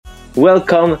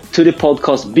Welcome to the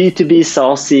podcast B2B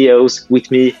SaaS CEOs with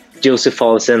me, Joseph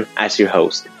Olsen, as your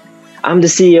host. I'm the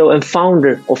CEO and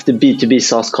founder of the B2B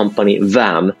SaaS company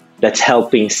VAM that's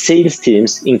helping sales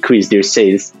teams increase their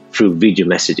sales through video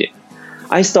messaging.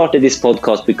 I started this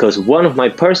podcast because one of my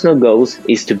personal goals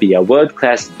is to be a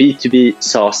world-class B2B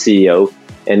SaaS CEO,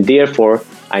 and therefore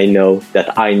I know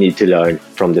that I need to learn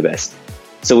from the best.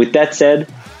 So with that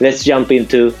said, let's jump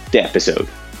into the episode.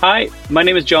 Hi, my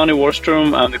name is Johnny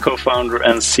Warström. I'm the co-founder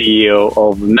and CEO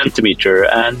of Mentimeter,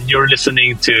 and you're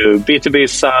listening to B2B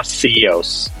SaaS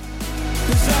CEOs.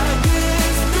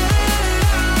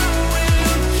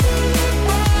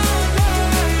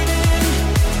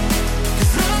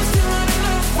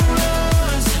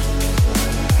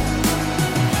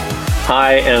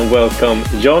 Hi and welcome,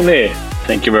 Johnny.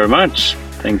 Thank you very much.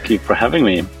 Thank you for having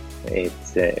me.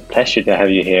 It's a pleasure to have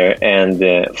you here. And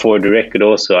for the record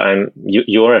also,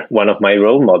 you're one of my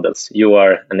role models. You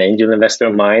are an angel investor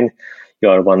of mine. You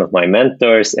are one of my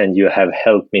mentors and you have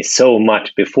helped me so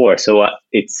much before. So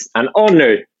it's an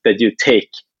honor that you take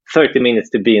 30 minutes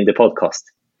to be in the podcast.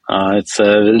 It's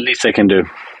the least I can do.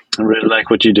 I really like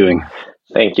what you're doing.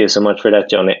 Thank you so much for that,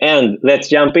 Johnny. And let's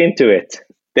jump into it.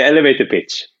 The elevator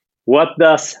pitch. What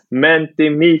does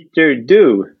Mentimeter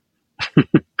do?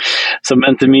 So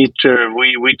Mentimeter,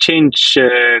 we change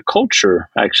culture,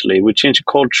 actually. We change a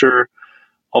culture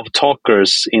of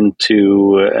talkers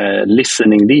into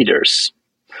listening leaders.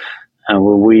 And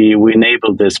we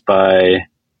enable this by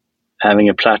having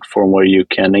a platform where you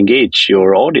can engage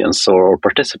your audience or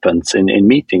participants in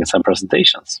meetings and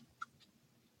presentations.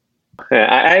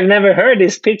 I've never heard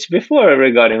this pitch before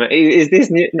regarding. Is this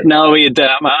new? No,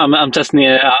 I'm testing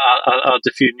out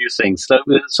a few new things.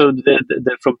 So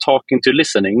from talking to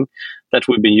listening, that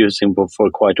we've been using for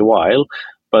quite a while.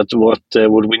 But what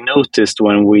we noticed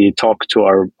when we talk to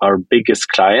our biggest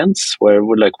clients, where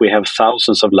we have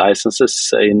thousands of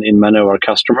licenses in many of our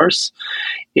customers,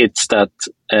 it's that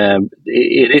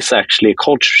it is actually a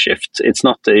culture shift. It's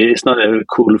not a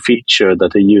cool feature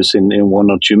that they use in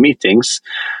one or two meetings.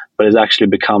 But it actually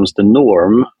becomes the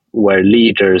norm where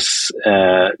leaders,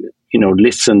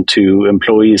 listen to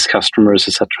employees, customers,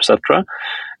 etc.,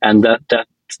 and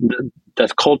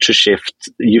that culture shift,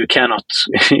 you cannot,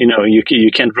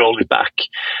 you can't roll it back.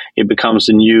 It becomes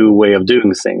a new way of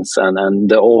doing things, and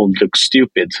the old looks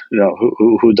stupid.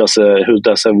 Who does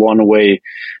a one-way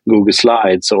Google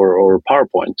Slides or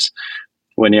PowerPoint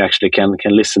when you actually can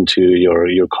listen to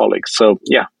your colleagues? So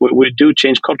yeah, we do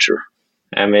change culture.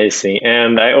 Amazing.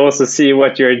 And I also see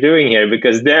what you're doing here,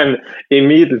 because then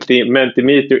immediately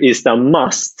Mentimeter is a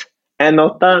must and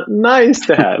not a nice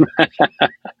to have.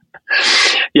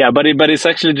 Yeah, but it's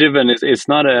actually driven. It's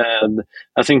not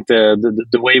I think the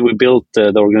way we built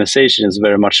the organization is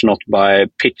very much not by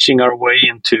pitching our way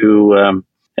into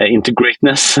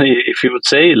greatness, if you would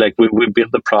say. Like we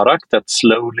build a product that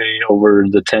slowly over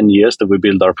the 10 years that we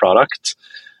build our product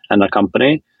and our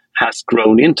company has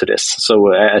grown into this.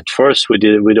 So at first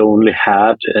we'd only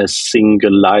had a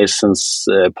single license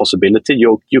possibility.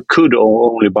 You could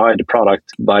only buy the product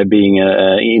by being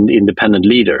an independent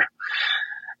leader.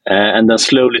 And then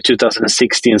slowly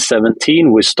 2016,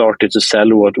 17, we started to sell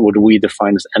what we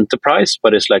define as enterprise,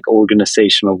 but it's like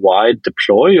organizational wide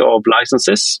deploy of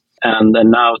licenses. And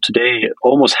now today,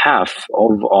 almost half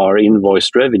of our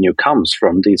invoiced revenue comes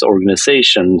from these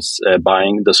organizations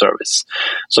buying the service.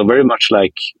 So very much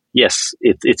like, yes,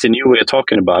 it's a new way of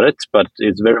talking about it, but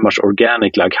it's very much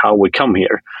organic, like how we come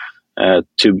here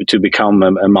to become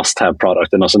a must-have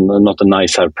product and not a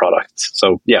nice-have product.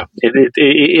 So yeah,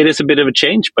 it is a bit of a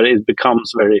change, but it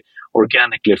becomes very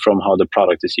organically from how the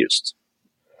product is used.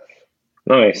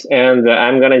 Nice. And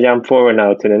I'm going to jump forward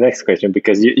now to the next question,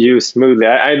 because you smoothly,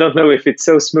 I don't know if it's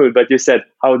so smooth, but you said,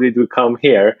 how did we come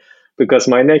here? Because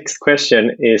my next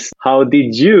question is, how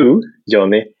did you,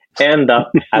 Johnny, end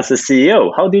up as a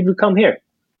CEO? How did we come here?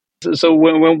 So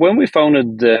when we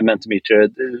founded Mentimeter,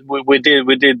 we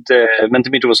did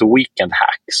Mentimeter was a weekend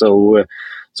hack. So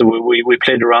we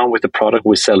played around with the product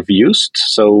we self-used.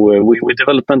 So we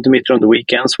developed Mentimeter on the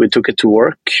weekends. We took it to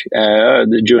work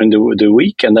during the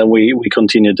week, and then we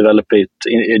continued to develop it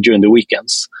during the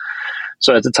weekends.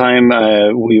 So at the time,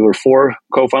 we were 4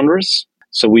 co-founders.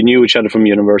 So we knew each other from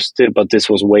university, but this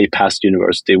was way past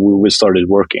university. We started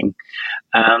working.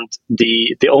 And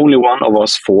the only one of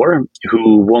us 4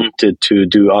 who wanted to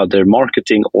do either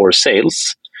marketing or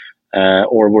sales,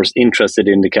 or was interested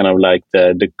in the kind of like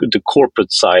the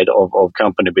corporate side of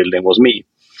company building was me.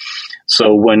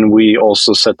 So when we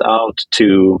also set out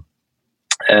to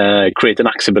create an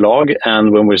aktiebolag,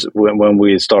 and when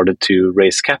we started to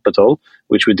raise capital,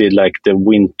 which we did like the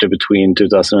winter between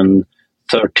 2013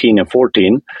 13 and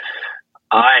 14,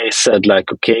 I said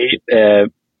like, okay,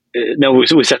 no,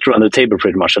 we sat around the table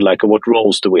pretty much and like, what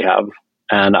roles do we have?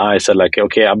 And I said like,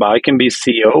 okay, I can be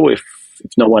CEO if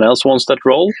no one else wants that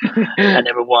role. And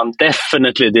everyone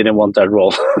definitely didn't want that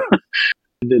role.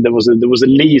 There was a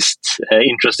least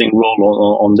interesting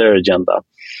role on their agenda.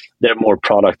 They're more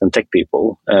product and tech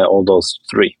people, all those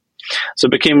three. So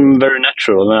it became very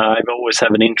natural. I've always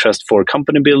had an interest for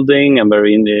company building. I'm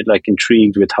very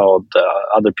intrigued with how the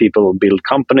other people build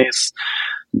companies,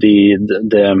 the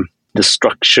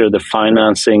structure, the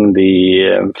financing,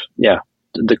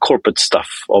 the corporate stuff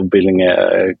of building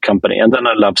a company. And then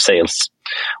I love sales,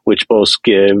 which both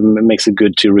makes it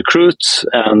good to recruit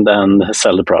and then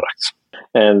sell the products.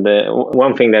 And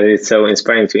one thing that is so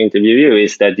inspiring to interview you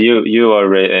is that you are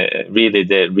really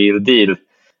the real deal.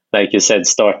 Like you said,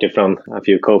 started from a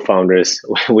few co-founders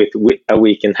with a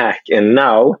weekend hack. And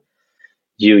now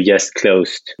you just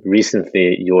closed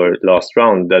recently your last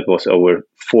round that was over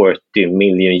 40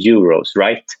 million euros,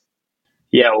 right?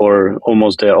 Yeah, or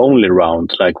almost the only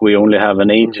round. Like we only have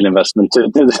an angel investment.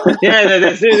 Yeah,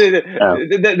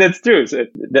 that's true. So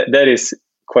that is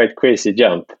quite crazy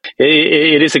jump.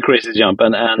 It is a crazy jump,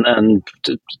 and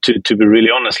to be really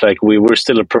honest, like we were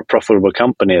still a profitable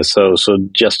company. So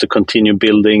just to continue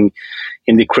building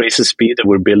in the crazy speed that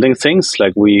we're building things,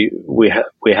 like we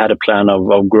had a plan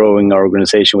of growing our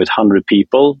organization with 100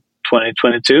 people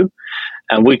 2022,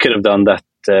 and we could have done that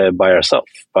by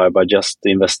ourselves by just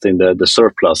investing the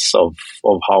surplus of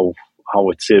how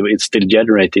it's still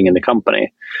generating in the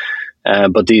company.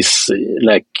 But these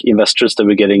like investors that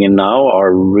we're getting in now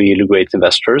are really great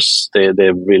investors. They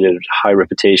have really high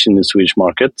reputation in the Swedish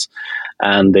market,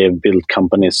 and they've built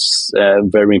companies,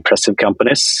 very impressive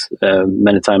companies,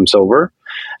 many times over.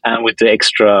 And with the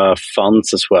extra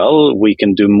funds as well, we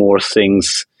can do more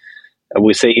things.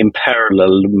 We say in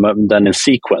parallel than in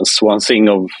sequence. One thing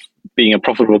of being a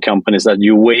profitable company is that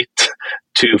you wait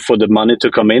for the money to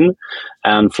come in,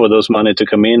 and for those money to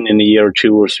come in a year or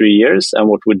 2 or 3 years. And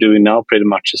what we're doing now pretty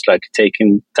much is like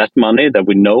taking that money that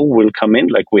we know will come in,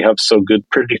 like we have so good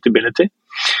predictability,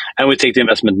 and we take the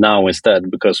investment now instead,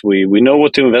 because we know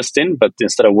what to invest in, but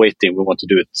instead of waiting, we want to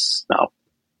do it now.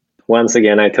 Once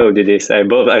again, I told you this. I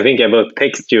think I both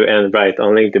text you and write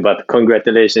on LinkedIn, but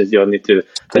congratulations, Johnny, to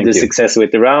the success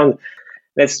with the round.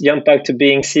 Let's jump back to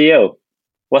being CEO.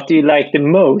 What do you like the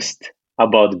most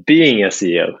about being a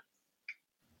CEO?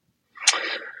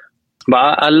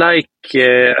 But I like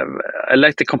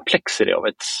the complexity of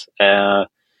it.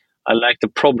 I like the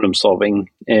problem solving.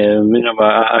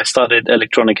 I studied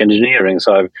electronic engineering,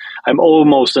 so I'm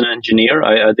almost an engineer.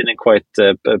 I didn't quite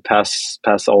pass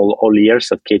all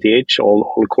years at KTH,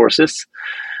 all courses.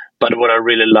 But what I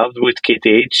really loved with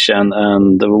KTH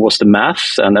and was the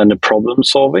math and the problem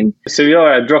solving. So you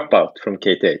are a dropout from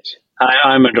KTH?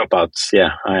 I'm a dropout.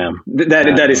 Yeah, I am.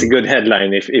 That is a good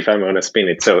headline if I'm going to spin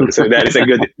it. So that is a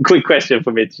good quick question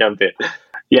for me to jump in.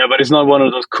 Yeah, but it's not one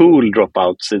of those cool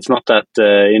dropouts. It's not that,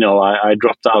 I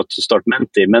dropped out to start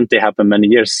Menti. Menti happened many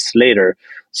years later.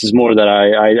 This is more that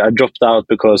I dropped out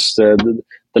because the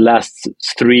last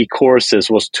 3 courses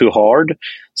was too hard.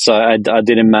 So I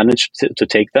didn't manage to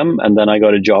take them. And then I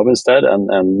got a job instead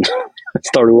and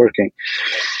started working.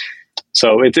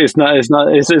 So it's not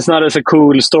as a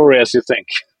cool story as you think.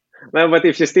 Well, but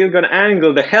if you're still going to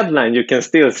angle the headline, you can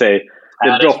still say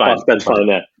the dropout. That's fine.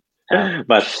 Yeah.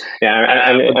 But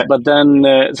yeah, but then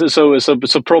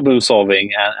so problem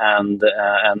solving and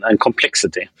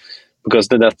complexity, because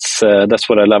that's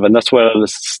what I love, and that's what I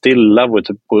still love with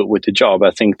the job.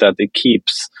 I think that it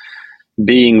keeps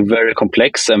being very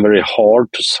complex and very hard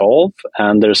to solve,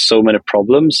 and there's so many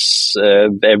problems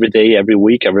every day, every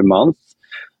week, every month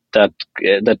that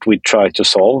we try to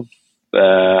solve,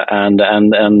 and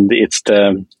it's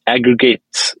the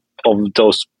aggregate of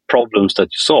those problems that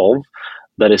you solve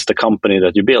that is the company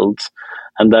that you build,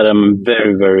 and that I'm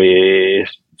very, very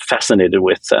fascinated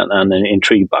with and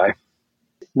intrigued by.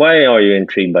 Why are you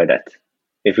intrigued by that?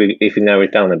 If we narrow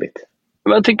it down a bit.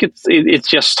 Well, I think it's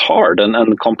just hard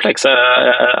and complex.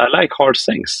 I like hard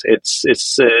things. It's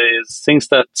things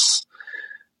that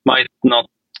might not,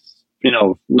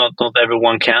 not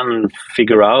everyone can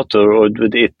figure out, or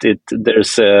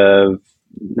there's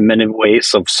many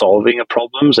ways of solving a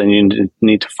problem, and you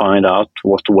need to find out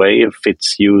what way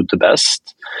fits you the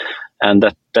best. And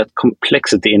that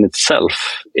complexity in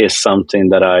itself is something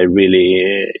that I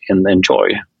really enjoy.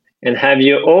 And have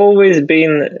you always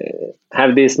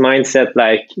have this mindset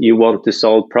like you want to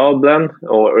solve problem,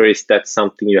 or is that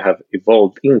something you have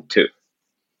evolved into?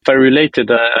 If I related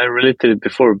it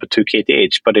before to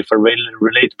KTH, but if I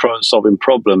relate solving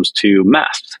problems to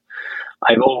math,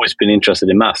 I've always been interested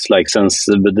in math, like since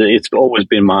it's always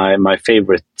been my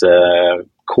favorite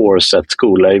course at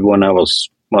school. Like when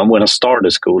I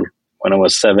started school, when I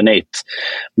was 7-8,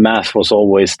 math was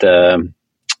always the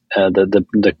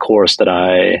course that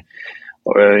I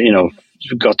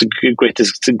got the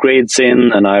greatest grades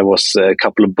in, and I was a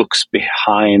couple of books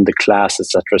behind the class,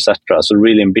 etc., etc. So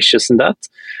really ambitious in that.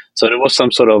 So there was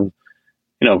some sort of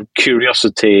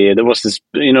curiosity. There was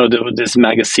this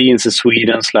magazines in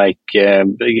Sweden like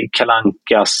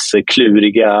Kalankas,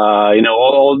 Kluriga,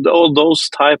 all those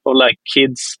type of like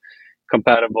kids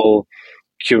compatible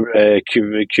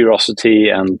curiosity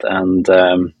and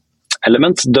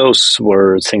elements. Those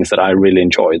were things that I really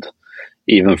enjoyed,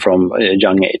 even from a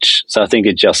young age. So I think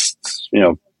it just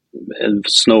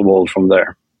snowballed from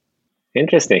there.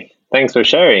 Interesting. Thanks for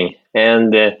sharing.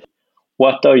 And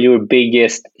what are your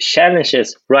biggest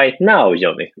challenges right now,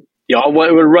 Johnny? Yeah,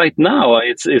 well, right now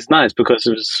it's nice because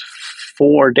it was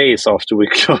 4 days after we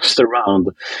closed the round.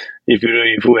 If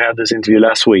we had this interview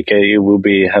last week, it will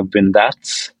have been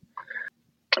that.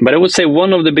 But I would say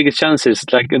one of the biggest challenges,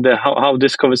 like how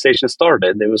this conversation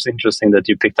started. It was interesting that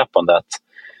you picked up on that,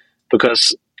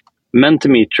 because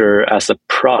Mentimeter as a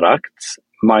product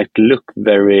might look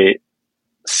very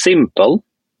simple,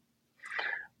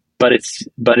 but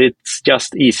it's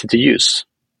just easy to use.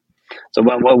 So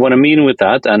what I mean with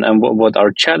that, and what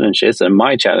our challenge is, and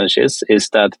my challenge is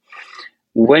that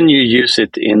when you use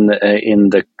it in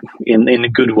a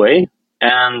good way,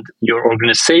 and your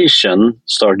organization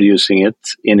start using it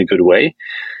in a good way,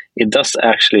 it does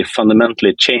actually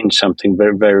fundamentally change something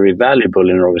very, very valuable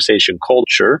in an organization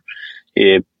culture.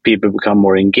 People become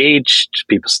more engaged,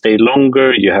 people stay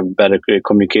longer, you have better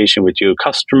communication with your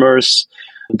customers.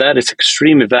 That is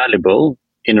extremely valuable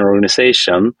in an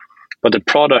organization, but the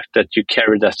product that you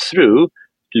carry that through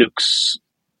looks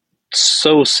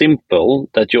so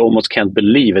simple that you almost can't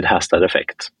believe it has that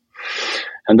effect.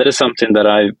 And that is something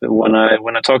that when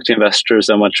I talk to investors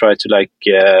and I try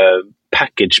to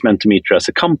package Mentimeter as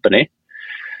a company,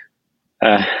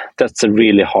 that's a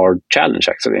really hard challenge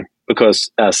actually, because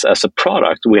as a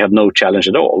product we have no challenge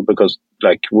at all, because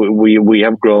like we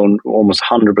have grown almost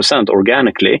 100%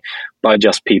 organically by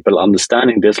just people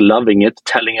understanding this, loving it,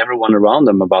 telling everyone around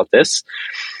them about this.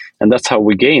 And that's how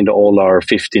we gained all our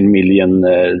 15 million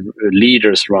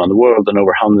leaders around the world and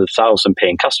over 100,000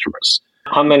 paying customers.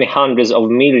 How many hundreds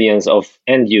of millions of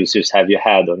end users have you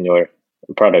had on your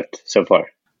product so far?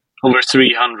 Over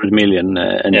 300 million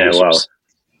end users. Wow.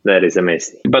 That is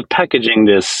amazing. But packaging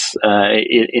this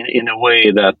in a way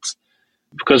that,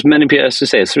 because many people, as you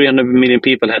say, 300 million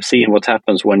people have seen what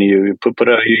happens when you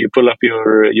pull up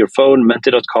your phone,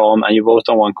 menti.com, and you vote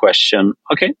on one question.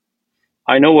 Okay,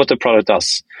 I know what the product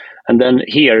does. And then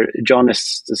here, John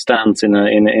stands in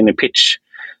a pitch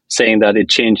saying that it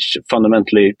changed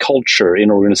fundamentally culture in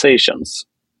organizations.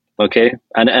 Okay,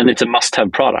 and it's a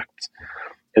must-have product.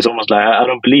 It's almost like, I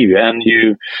don't believe you, and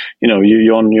you're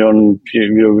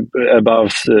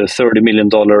above $30 million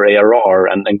ARR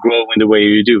and growing the way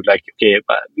you do. Like, okay,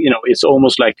 it's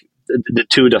almost like the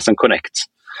two doesn't connect.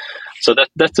 So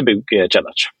that's a big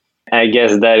challenge. I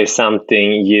guess that is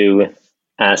something you,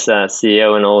 as a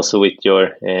CEO and also with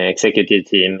your executive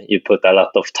team, you put a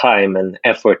lot of time and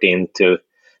effort into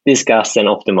discuss and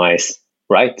optimize,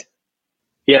 right?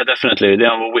 Yeah, definitely.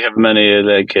 We have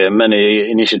many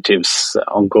initiatives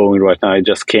ongoing right now. I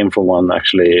just came from one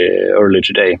actually earlier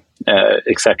today,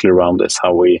 exactly around this,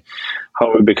 how we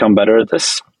become better at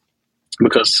this,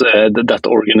 because that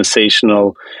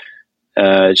organizational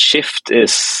shift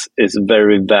is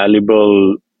very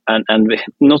valuable, and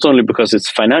not only because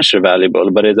it's financially valuable,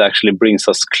 but it actually brings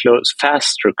us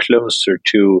closer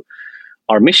to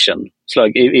our mission. So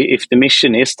like if the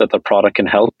mission is that the product can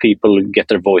help people get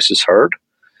their voices heard,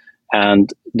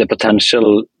 and the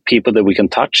potential people that we can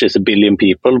touch is 1 billion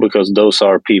people, because those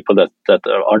are people that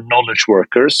are knowledge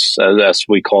workers, as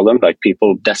we call them, like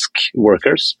people, desk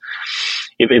workers.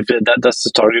 If that's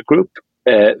the target group,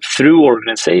 through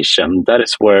organization, that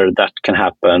is where that can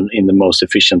happen in the most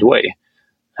efficient way.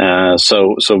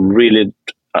 So really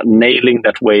nailing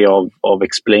that way of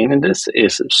explaining this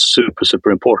is super, super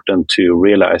important to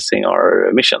realizing our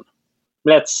mission.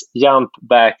 Let's jump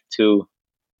back to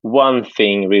one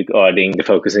thing regarding the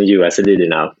focus on you as a leader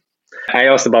now. I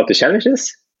asked about the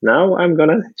challenges. Now I'm going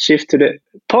to shift to the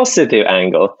positive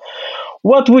angle.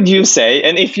 What would you say?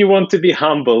 And if you want to be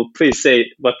humble, please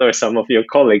say what are some of your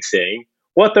colleagues saying.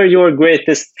 What are your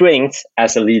greatest strengths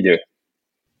as a leader?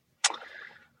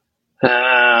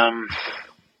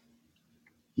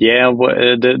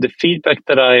 The feedback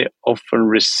that I often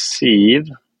receive,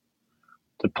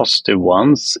 the positive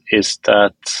ones, is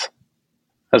that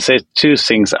I'd say two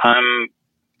things. I'm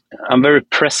very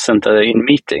present in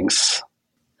meetings.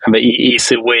 I have an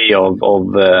easy way of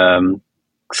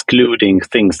excluding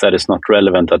things that is not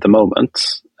relevant at the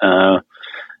moment.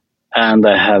 And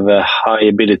I have a high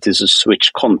ability to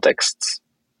switch contexts.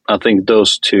 I think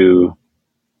those two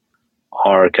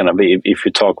are kind of, if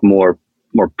you talk more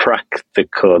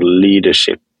practical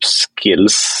leadership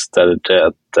skills, and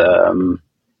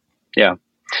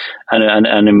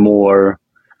a more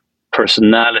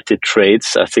personality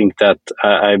traits. I think that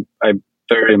I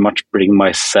very much bring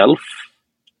myself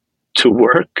to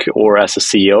work or as a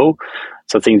CEO.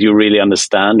 So I think you really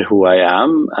understand who I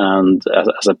am, and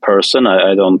as a person,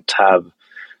 I don't have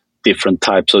different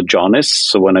types of Johnnies.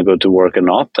 So when I go to work or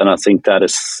not, and I think that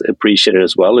is appreciated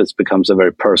as well. It becomes a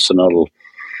very personal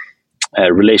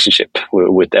relationship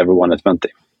with everyone at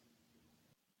Menti.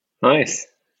 Nice.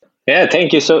 Yeah,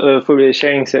 thank you for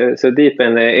sharing so deep,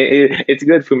 and it's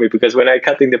good for me because when I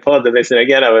cutting the pod and listen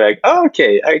again, I was like, oh,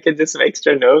 okay, I can do some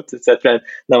extra notes, etc.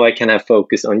 Now I can have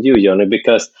focus on you, Johnny,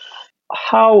 because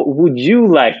how would you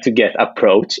like to get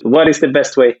approached? What is the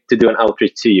best way to do an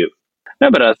outreach to you?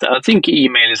 No, but I think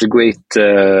email is a great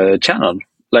channel.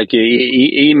 Like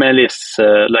email is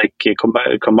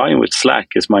combined with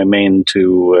Slack is my main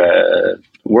two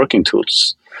working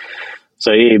tools.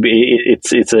 So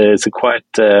it's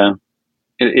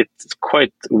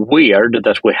quite weird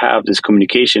that we have this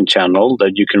communication channel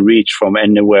that you can reach from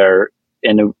anywhere,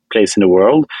 any place in the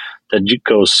world, that you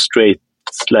go straight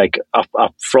like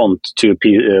up front to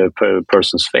a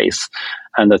person's face,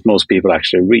 and that most people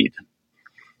actually read.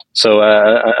 So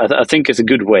I think it's a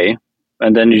good way,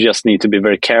 and then you just need to be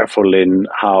very careful in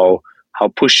how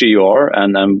pushy you are,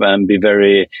 and be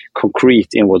very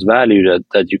concrete in what value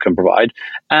that you can provide.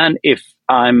 And if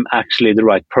I'm actually the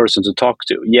right person to talk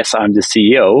to, yes, I'm the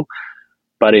CEO,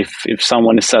 but if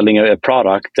someone is selling a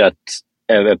product that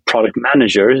a product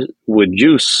manager would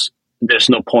use, there's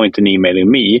no point in emailing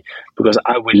me, because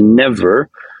I will never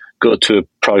go to a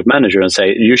product manager and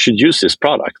say, you should use this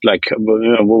product. Like,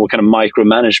 what kind of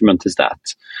micromanagement is that?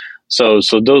 So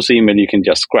those email you can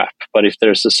just scrap. But if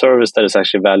there's a service that is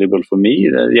actually valuable for me,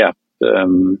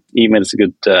 email is a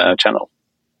good channel.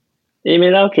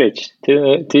 Email outreach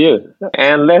to you.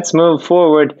 And let's move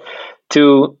forward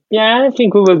to, I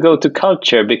think we will go to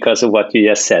culture because of what you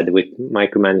just said with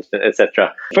micromanagement,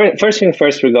 etc. First thing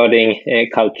first, regarding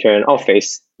culture and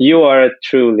office, you are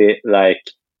truly like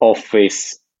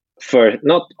office first,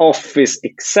 not office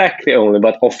exactly only,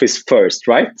 but office first,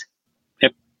 right?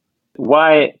 Yep.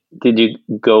 Why did you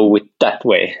go with that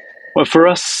way? Well, for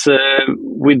us,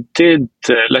 we did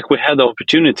we had the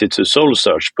opportunity to soul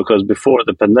search, because before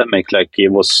the pandemic,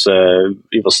 it was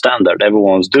standard,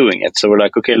 everyone was doing it. So we're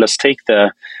like, okay, let's take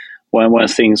when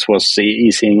things was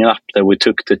easing up, that we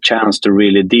took the chance to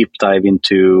really deep dive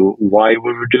into why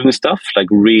we were doing stuff, like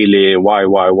really why,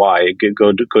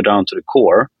 go down to the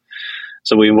core.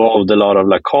 So we involved a lot of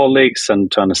colleagues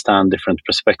and to understand different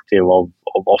perspective of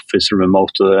office,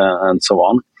 remote, and so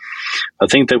on. I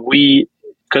think that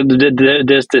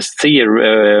there's this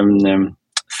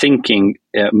thinking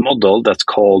model that's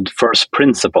called first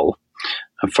principle.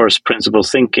 First principle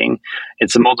thinking.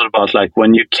 It's a model about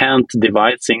when you can't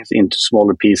divide things into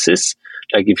smaller pieces.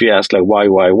 Like if you ask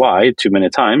why too many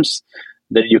times,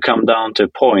 then you come down to a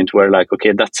point where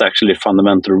okay, that's actually a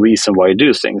fundamental reason why you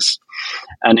do things.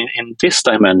 And in this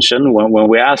dimension, when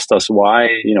we asked us why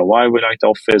we like the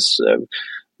office,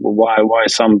 why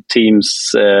some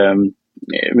teams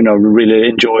really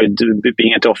enjoyed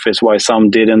being at the office, why some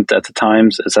didn't at the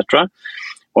times, etc.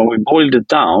 When we boiled it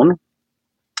down,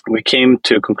 we came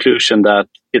to a conclusion that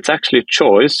it's actually a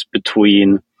choice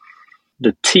between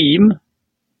the team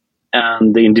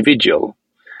and the individual,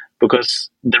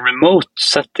 because the remote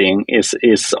setting is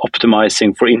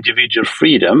optimizing for individual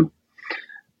freedom,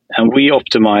 and we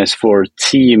optimize for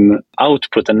team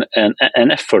output and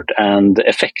effort and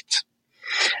effect.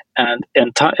 And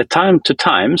time to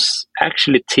times,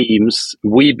 actually teams,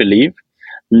 we believe,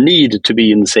 need to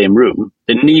be in the same room.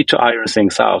 They need to iron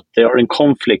things out. They are in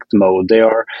conflict mode.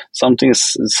 Something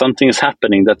is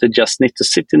happening that they just need to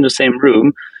sit in the same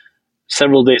room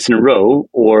several days in a row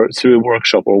or through a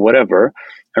workshop or whatever,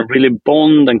 and really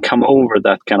bond and come over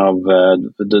that kind of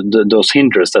those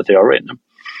hindrances that they are in.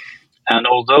 And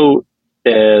although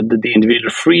the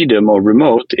individual freedom of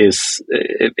remote is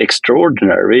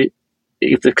extraordinary,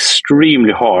 it's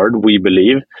extremely hard, we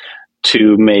believe,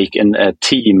 to make a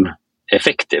team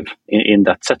effective in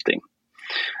that setting.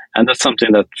 And that's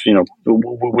something that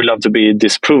we love to be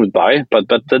disproved by, but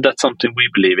that's something we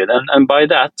believe in. And by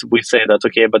that, we say that,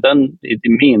 okay, but then it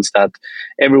means that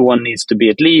everyone needs to be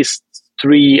at least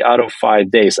 3 out of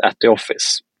 5 days at the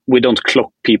office. We don't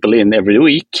clock people in every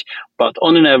week, but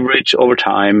on an average over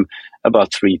time,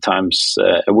 about 3 times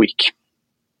a week.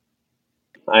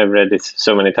 I've read it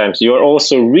so many times. You're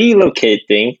also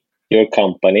relocating your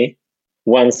company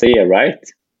once a year, right?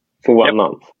 For 1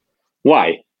 month.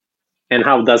 Why? And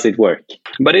how does it work?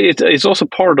 But it's also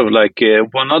part of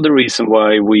one other reason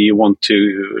why we want to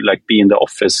be in the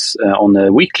office on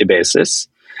a weekly basis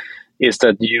is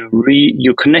that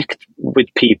you connect with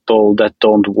people that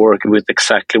don't work with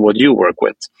exactly what you work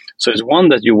with. So it's one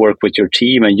that you work with your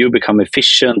team and you become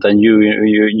efficient and you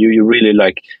really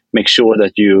make sure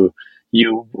that you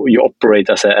operate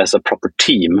as a proper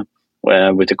team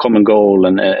with a common goal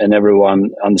and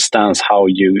everyone understands how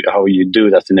you do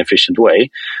that in an efficient way.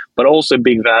 But also a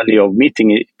big value of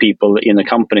meeting people in a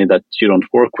company that you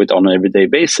don't work with on an everyday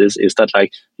basis is that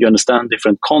you understand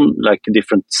different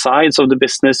sides of the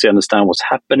business, you understand what's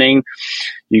happening,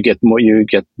 you get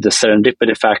the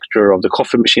serendipity factor of the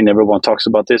coffee machine. Everyone talks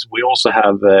about this. We also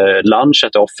have lunch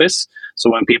at the office. So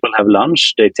when people have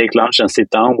lunch, they take lunch and sit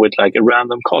down with a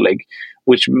random colleague,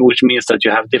 which means that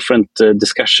you have different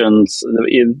discussions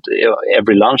in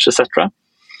every lunch, etc.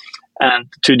 And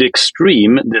to the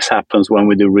extreme, this happens when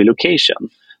we do relocation.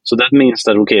 So that means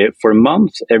that for a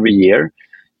month every year,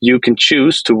 you can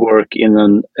choose to work in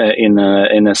an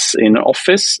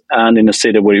office and in a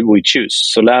city where we choose.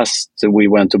 So last we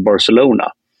went to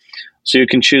Barcelona. So you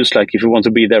can choose if you want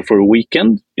to be there for a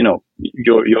weekend, your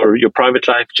private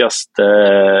life just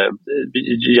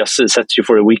sets you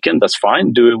for a weekend. That's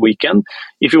fine. Do a weekend.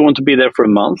 If you want to be there for a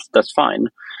month, that's fine.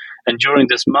 And during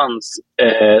this month,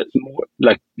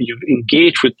 you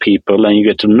engage with people and you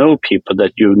get to know people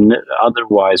that you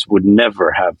otherwise would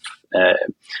never have,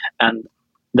 and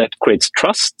that creates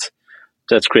trust.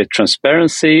 That creates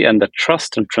transparency, and that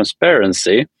trust and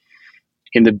transparency,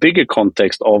 in the bigger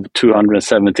context of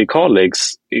 270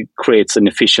 colleagues, it creates an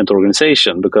efficient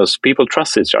organization because people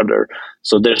trust each other.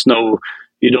 So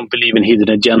you don't believe in hidden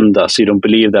agendas. You don't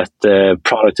believe that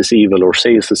product is evil or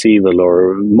sales is evil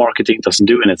or marketing doesn't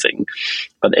do anything.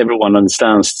 But everyone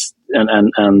understands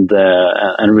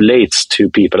and relates to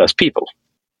people as people.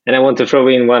 And I want to throw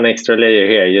in one extra layer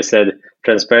here. You said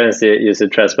transparency, you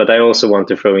said trust, but I also want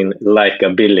to throw in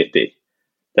likability.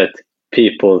 That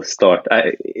people start,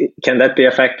 can that be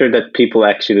a factor that people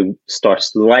actually start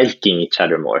liking each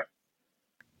other more?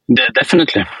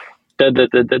 Definitely.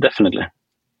 Definitely.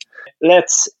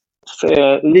 Let's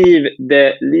leave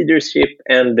the leadership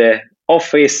and the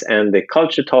office and the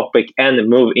culture topic and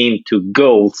move into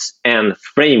goals and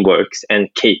frameworks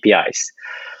and KPIs.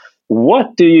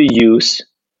 What do you use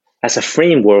as a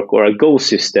framework or a goal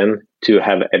system to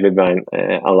have everyone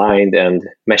aligned and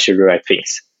measure the right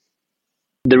things?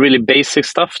 The really basic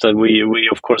stuff that we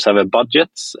of course have a budget.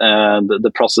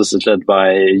 The process is led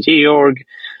by Georg,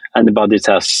 and the budget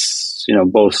has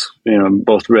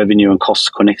both revenue and costs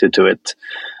connected to it.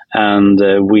 And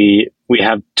we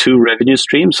have 2 revenue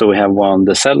streams. So we have one,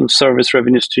 the self-service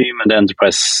revenue stream, and the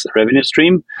enterprise revenue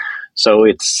stream. So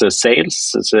it's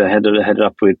sales. It's headed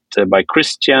up by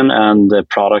Christian, and the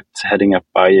product heading up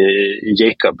by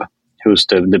Jacob, who's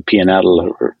the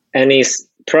P&L. And his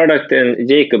product and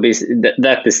Jacob is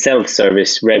that the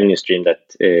self-service revenue stream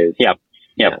that yeah,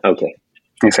 okay,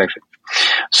 exactly.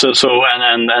 So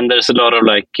and there's a lot of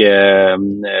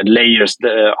layers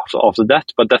after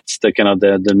that, but that's the kind of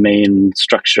the main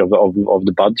structure of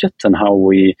the budget and how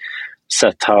we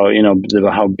set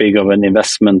how big of an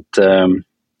investment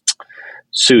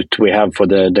suit we have for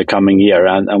the coming year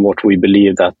and what we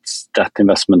believe that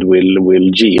investment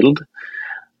will yield.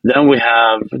 Then we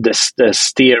have the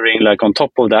steering, on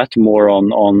top of that, more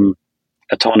on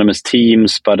autonomous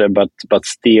teams, but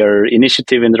steer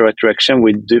initiative in the right direction.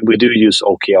 We do use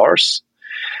OKRs,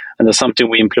 and that's something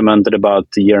we implemented about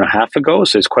a year and a half ago.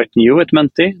 So it's quite new at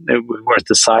Menti. We were at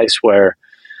the size where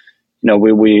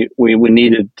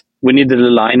we needed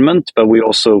alignment, but we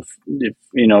also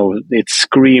it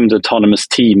screamed autonomous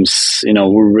teams.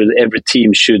 Every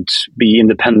team should be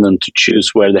independent to choose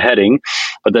where they're heading,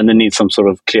 but then they need some sort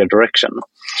of clear direction.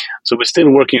 So we're still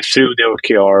working through the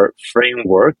OKR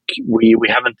framework. We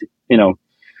haven't,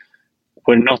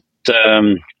 we're not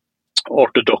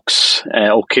orthodox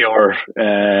OKR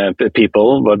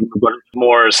people, but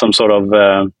more some sort of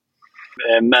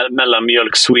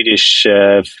mellanmjölk Swedish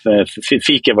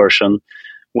fika version,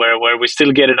 where we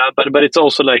still get it out, but it's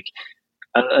also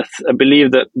I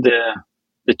believe that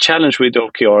the challenge with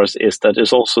OKRs is that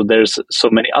there's so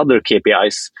many other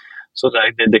KPIs. So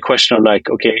the question of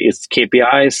okay, is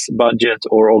KPIs, budget,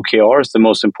 or OKRs the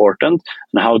most important,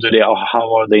 and how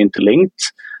are they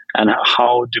interlinked? and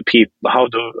how do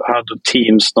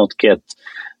teams not get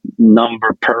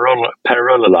number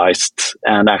parallelized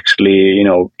and actually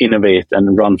innovate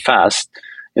and run fast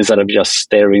instead of just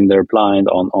staring their blind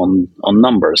on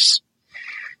numbers.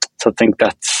 So I think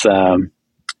that's so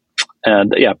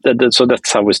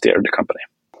that's how we steer the company.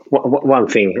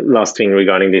 Last thing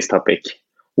regarding this topic.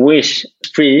 Which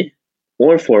 3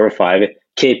 or 4 or 5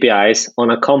 KPIs on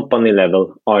a company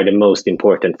level are the most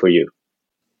important for you?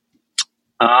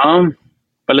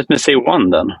 But let me say one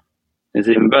then. It's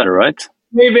even better, right?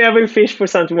 Maybe I will fish for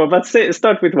something more, but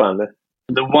start with one.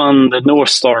 The North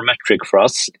Star metric for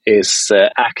us is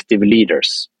active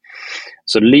leaders.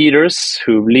 So leaders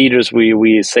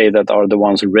we say that are the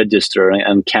ones who register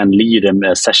and can lead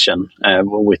a session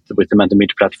with the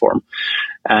Mentimeter platform,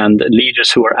 and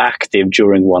leaders who are active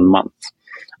during 1 month.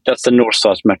 That's the North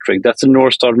Star metric. That's the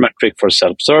North Star metric for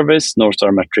self-service, North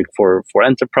Star metric for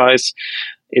enterprise.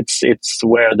 It's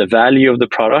where the value of the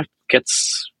product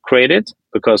gets created,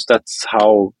 because that's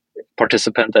how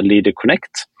participant and leader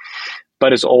connect.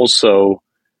 But it's also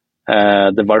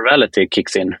the virality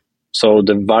kicks in. So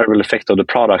the viral effect of the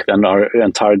product and our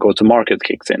entire go-to-market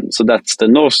kicks in. So that's the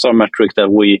North Star metric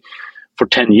that we, for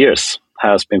 10 years,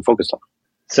 has been focused on.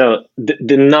 So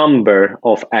the number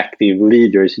of active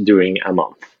leaders during a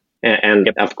month. And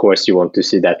of course, you want to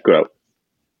see that grow.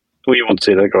 We want to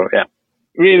see that grow, yeah.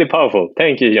 Really powerful.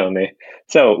 Thank you, Johnny.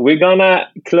 So we're going to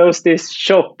close this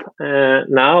shop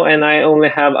now, and I only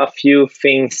have a few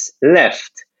things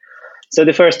left. So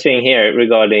the first thing here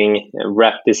regarding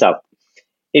wrap this up.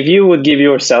 If you would give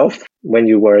yourself, when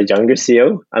you were a younger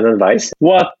CEO, an advice,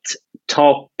 what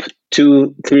top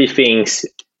 2-3 things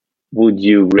would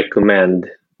you recommend?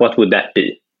 What would that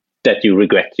be that you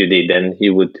regret you did and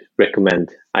you would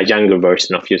recommend a younger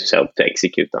version of yourself to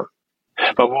execute on?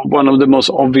 But one of the most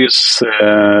obvious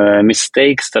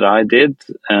mistakes that I did,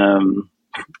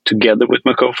 together with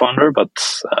my co-founder, but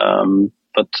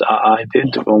I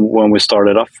did when we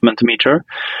started off Mentimeter,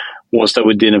 was that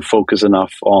we didn't focus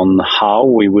enough on how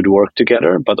we would work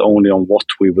together, but only on what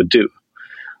we would do.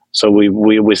 So we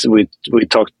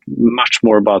talked much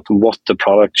more about what the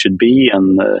product should be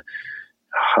and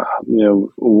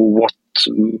what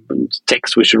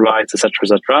text we should write,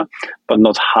 etc., but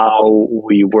not how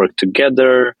we work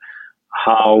together,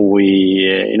 how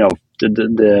we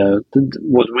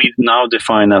what we now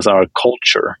define as our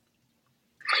culture.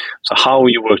 So how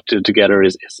you work together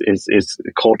is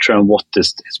culture, and what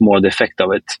is more the effect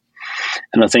of it.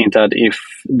 And I think that if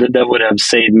that would have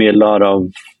saved me a lot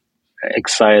of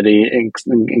anxiety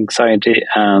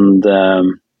and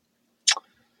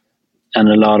a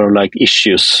lot of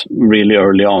issues really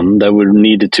early on that we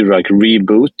needed to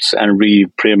reboot and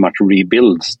pretty much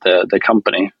rebuild the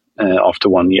company after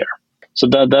 1 year. So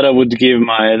that I would give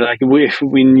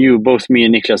we knew, both me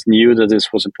and Niklas knew that this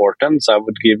was important. So I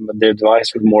would give the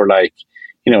advice with more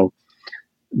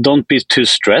don't be too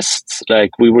stressed.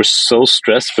 We were so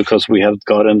stressed because we had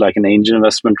gotten an angel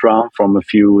investment round from a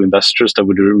few investors that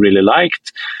we really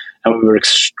liked. And we were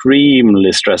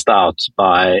extremely stressed out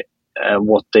by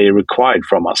what they required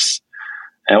from us,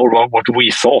 or what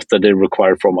we thought that they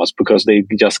required from us, because they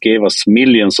just gave us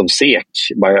millions of SEK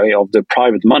of the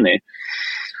private money.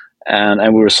 And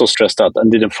we were so stressed out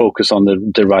and didn't focus on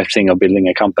the right thing of building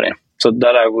a company. So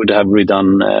that I would have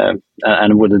redone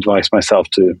and would advise myself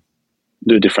to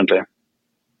do differently.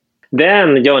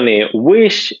 Then, Johnny,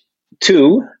 which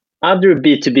 2 other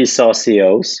B2B SaaS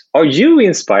CEOs are you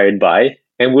inspired by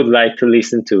and would like to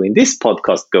listen to in this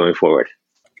podcast going forward?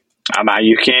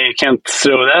 You can't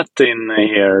throw that in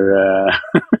here.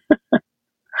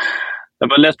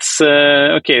 But let's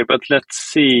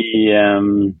see.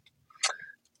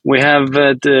 We have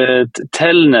the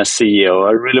Telnet CEO.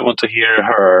 I really want to hear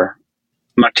her,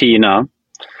 Martina,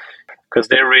 because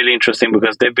they're really interesting,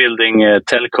 because they're building a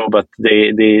telco, but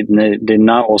they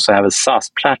now also have a SaaS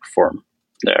platform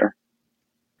there.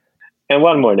 And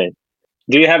one more name.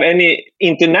 Do you have any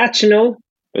international?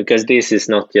 Because this is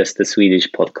not just a Swedish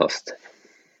podcast.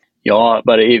 Yeah,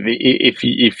 but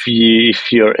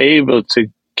if you're able to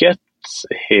get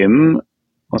him,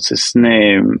 what's his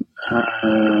name?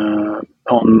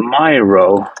 On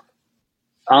Miro.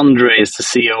 Andre is the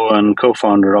CEO and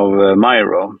co-founder of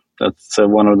Miro. That's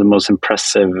one of the most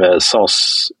impressive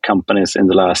SaaS companies in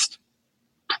the last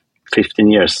 15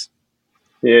 years.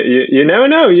 You never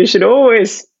know. You should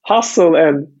always hustle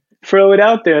and throw it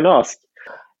out there and ask.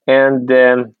 And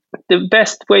the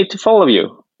best way to follow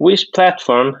you, which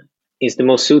platform is the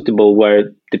most suitable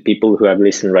where the people who have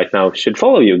listened right now should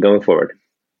follow you going forward?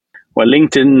 Well,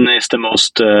 LinkedIn is the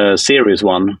most serious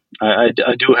one. I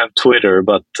do have Twitter,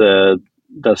 but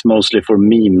that's mostly for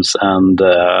memes and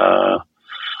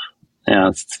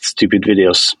stupid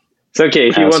videos. So okay,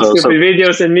 if you want stupid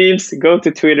videos and memes, go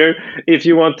to Twitter. If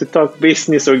you want to talk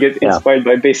business or get inspired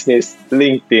by business,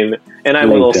 LinkedIn. And I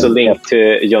will also link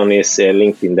to Johnny's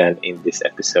LinkedIn then in this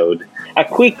episode. A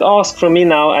quick ask from me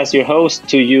now as your host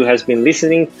to you has been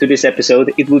listening to this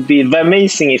episode. It would be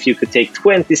amazing if you could take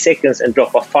 20 seconds and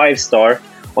drop a 5-star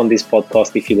on this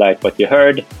podcast if you like what you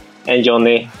heard. And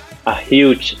Johnny, a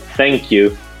huge thank you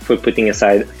for putting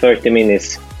aside 30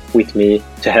 minutes with me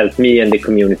to help me and the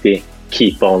community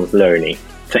keep on learning.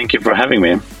 Thank you for having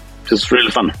me. It was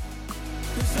really fun.